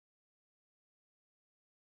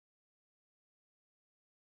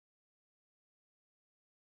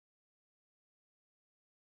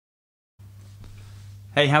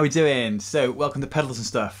Hey, how we doing? So, welcome to Pedals and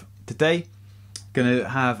Stuff. Today, gonna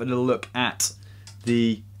have a little look at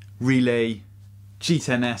the Relay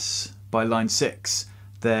G10 S by Line 6,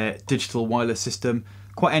 their digital wireless system.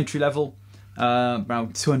 Quite entry level,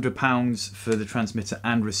 around £200 for the transmitter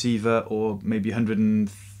and receiver, or maybe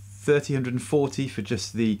 130, 140 for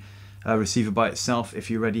just the receiver by itself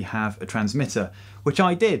if you already have a transmitter, which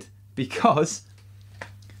I did because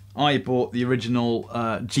I bought the original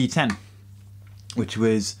G10, which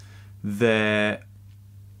was their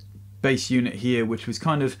base unit here, which was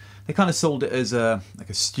they kind of sold it as like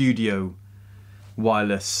a studio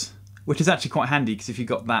wireless, which is actually quite handy because if you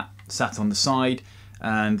got that sat on the side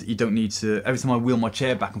and you don't need to, every time I wheel my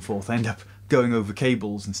chair back and forth I end up going over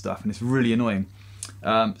cables and stuff, and it's really annoying.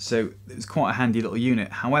 So it was quite a handy little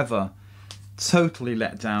unit. However, totally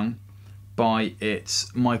let down by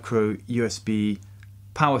its micro USB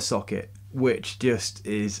power socket, which just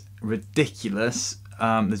is ridiculous.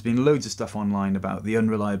 There's been loads of stuff online about the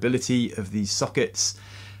unreliability of these sockets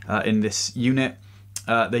in this unit.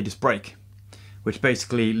 They just break, which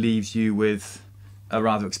basically leaves you with a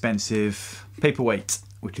rather expensive paperweight,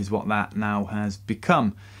 which is what that now has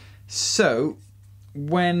become. So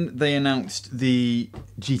when they announced the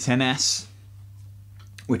G10 S,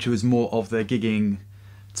 which was more of their gigging,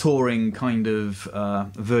 touring kind of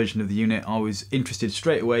version of the unit, I was interested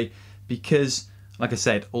straight away because, like I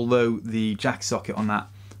said, although the jack socket on that,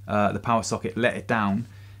 the power socket, let it down,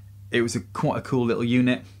 it was quite a cool little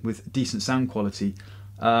unit with decent sound quality.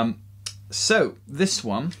 So this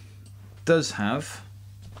one does have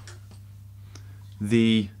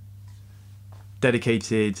the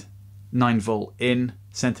dedicated 9-volt in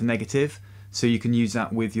center negative, so you can use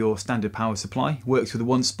that with your standard power supply. Works with a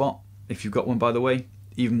one spot if you've got one, by the way.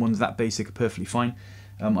 Even ones that basic are perfectly fine.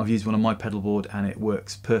 I've used one on my pedal board and it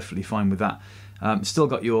works perfectly fine with that. Still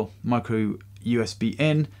got your micro USB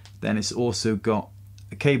in, then it's also got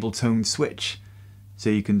a cable tone switch,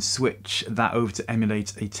 so you can switch that over to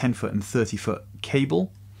emulate a 10-foot and 30-foot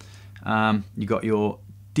cable. You got your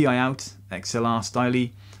DI out XLR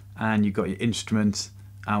styly, and you got your instrument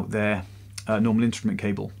out there, normal instrument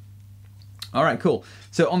cable. Alright, cool.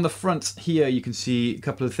 So on the front here you can see a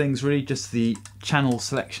couple of things really, just the channel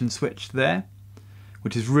selection switch there,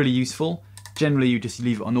 which is really useful. Generally you just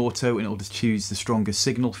leave it on auto and it'll just choose the strongest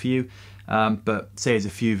signal for you. But say there's a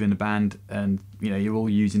few in a band and you're all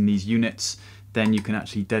using these units, then you can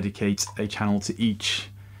actually dedicate a channel to each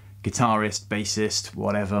guitarist, bassist,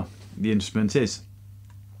 whatever the instrument is.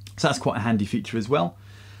 So that's quite a handy feature as well.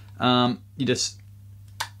 You just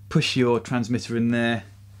push your transmitter in there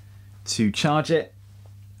to charge it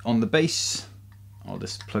on the bass. I'll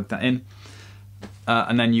just plug that in,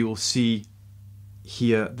 and then you will see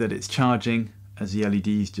here that it's charging as the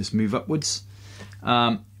LEDs just move upwards.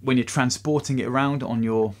 When you're transporting it around on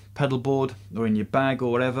your pedal board or in your bag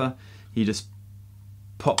or whatever, you just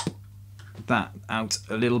pop that out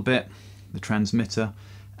a little bit, the transmitter,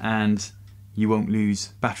 and you won't lose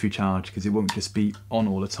battery charge because it won't just be on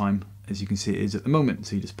all the time as you can see it is at the moment.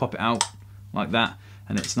 So you just pop it out like that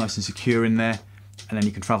and it's nice and secure in there, and then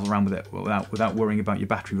you can travel around with it without worrying about your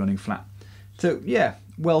battery running flat. So yeah,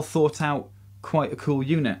 well thought out, quite a cool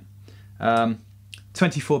unit.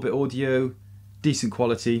 24-bit audio, decent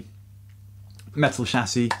quality, metal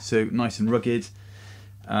chassis, so nice and rugged.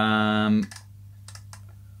 I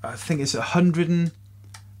think it's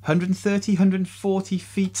 130, 140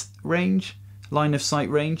 feet range, line of sight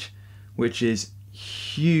range, which is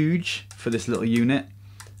huge for this little unit.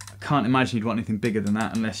 I can't imagine you'd want anything bigger than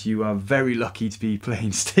that unless you are very lucky to be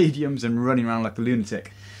playing stadiums and running around like a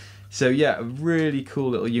lunatic. So yeah, a really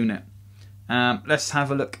cool little unit. Let's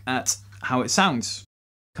have a look at how it sounds.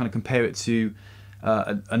 Kind of compare it to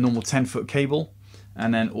a normal 10-foot cable,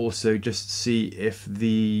 and then also just see if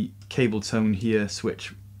the cable tone here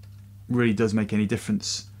switch really does make any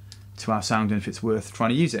difference to our sound and if it's worth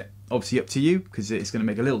trying to use it. Obviously up to you, because it's going to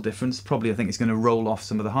make a little difference. Probably I think it's going to roll off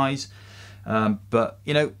some of the highs, but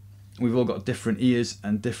we've all got different ears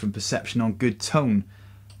and different perception on good tone.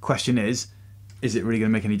 Question is it really going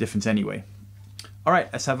to make any difference anyway? Alright,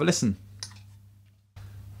 let's have a listen.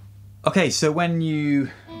 Okay, so when you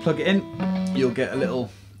plug it in, you'll get a little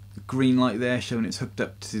green light there showing it's hooked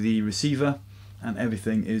up to the receiver and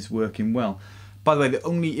everything is working well. By the way, the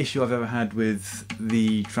only issue I've ever had with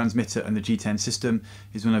the transmitter and the G10 system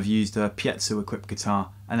is when I've used a piezo equipped guitar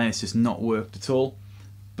and then it's just not worked at all.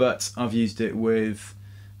 But I've used it with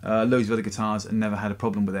loads of other guitars and never had a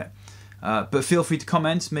problem with it. But feel free to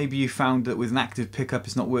comment. Maybe you found that with an active pickup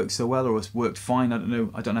it's not worked so well, or it's worked fine. I don't know.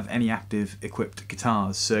 I don't have any active equipped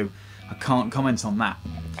guitars, so I can't comment on that.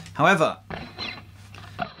 However,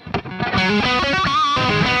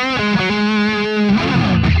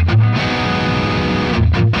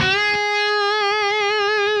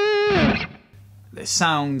 It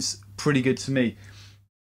sounds pretty good to me.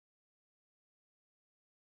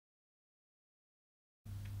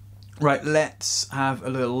 Right, let's have a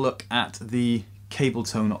little look at the cable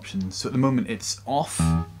tone options. So at the moment it's off.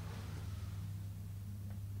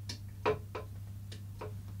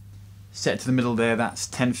 Set to the middle there, that's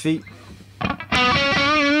 10 feet.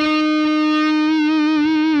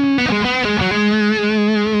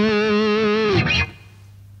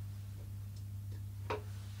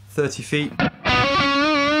 $30.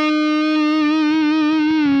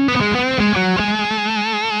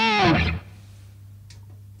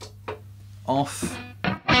 Off.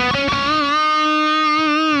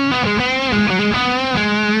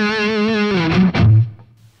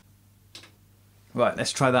 Right,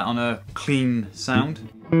 let's try that on a clean sound.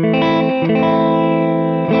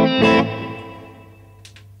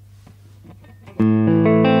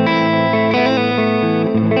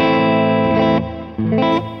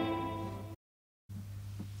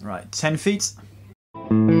 Right, 10 feet.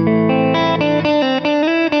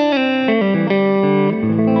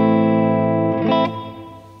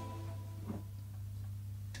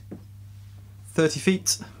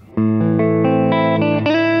 $30.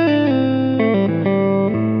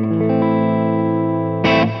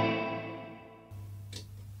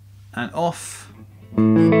 And off.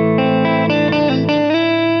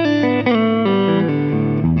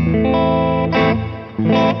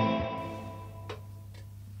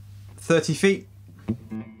 $30.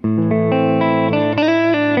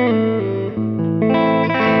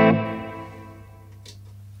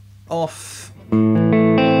 Off.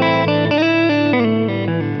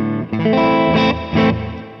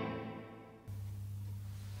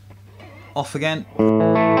 Off again.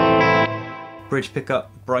 Bridge pickup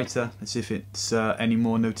brighter, let's see if it's any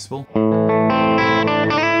more noticeable.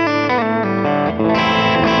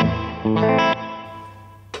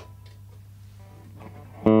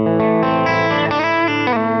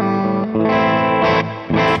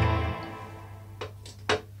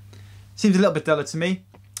 Seems a little bit duller to me.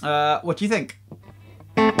 What do you think?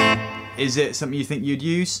 Is it something you think you'd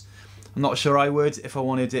use? I'm not sure I would. If I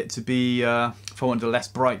wanted it to be, if I wanted a less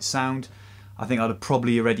bright sound, I think I'd have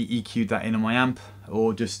probably already EQ'd that in on my amp,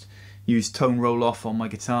 or just use tone roll off on my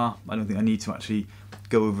guitar. I don't think I need to actually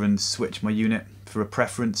go over and switch my unit for a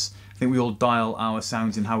preference. I think we all dial our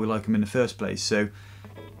sounds in how we like them in the first place, so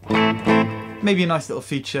maybe a nice little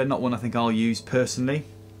feature, not one I think I'll use personally.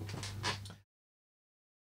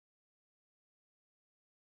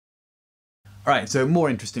 Alright, so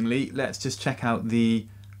more interestingly, let's just check out the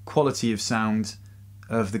quality of sound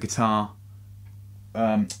of the guitar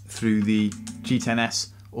through the G10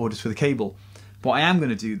 S or just with a cable. What I am going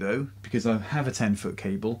to do though, because I have a 10-foot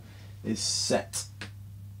cable, is set,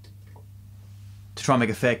 to try and make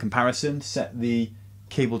a fair comparison, set the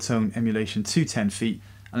Cable Tone Emulation to 10 feet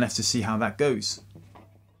and let's just see how that goes.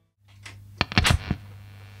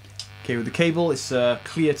 Okay, with the cable, it's a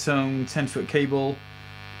clear tone 10-foot cable,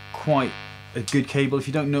 quite a good cable. If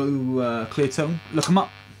you don't know clear tone, look them up.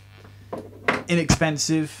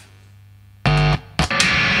 Inexpensive,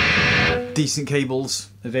 decent cables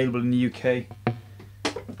available in the UK,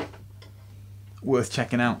 worth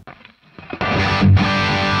checking out.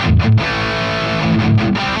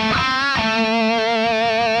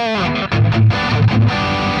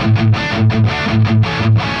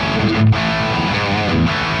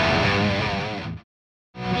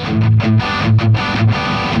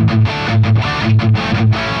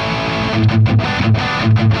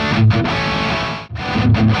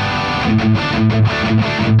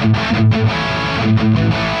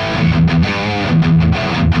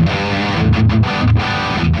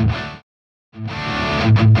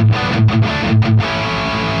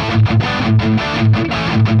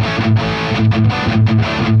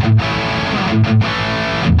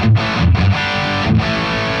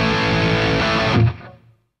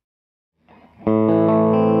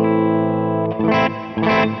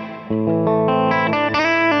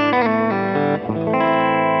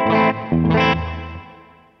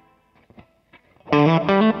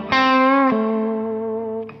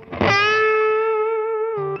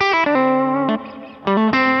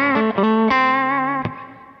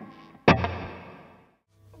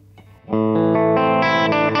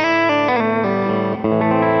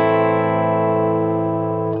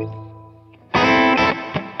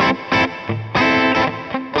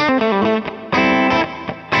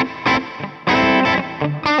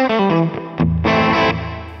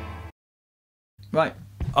 Right,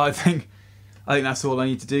 I think that's all I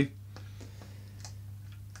need to do.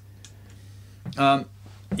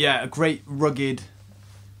 yeah, a great rugged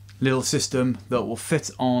little system that will fit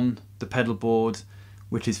on the pedal board,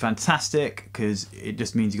 which is fantastic because it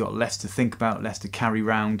just means you've got less to think about, less to carry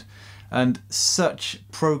around, and such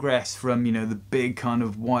progress from, you know, the big kind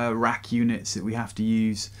of wire rack units that we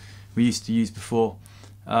used to use before.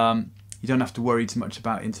 You don't have to worry too much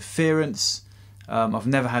about interference. I've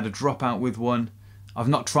never had a dropout with one. I've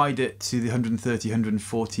not tried it to the 130,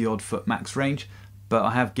 140 odd foot max range, but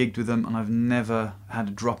I have gigged with them and I've never had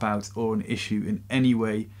a dropout or an issue in any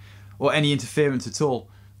way or any interference at all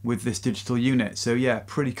with this digital unit. So yeah,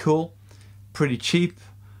 pretty cool, pretty cheap,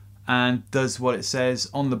 and does what it says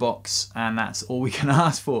on the box, and that's all we can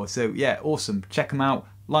ask for. So yeah, awesome. Check them out.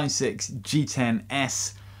 Line 6 G10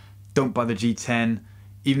 S. Don't buy the G10.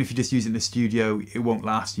 Even if you just use it in the studio, it won't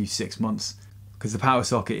last you 6 months because the power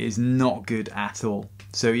socket is not good at all.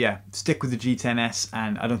 So yeah, stick with the G10 S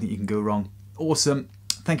and I don't think you can go wrong. Awesome.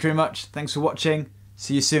 Thank you very much. Thanks for watching.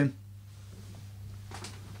 See you soon.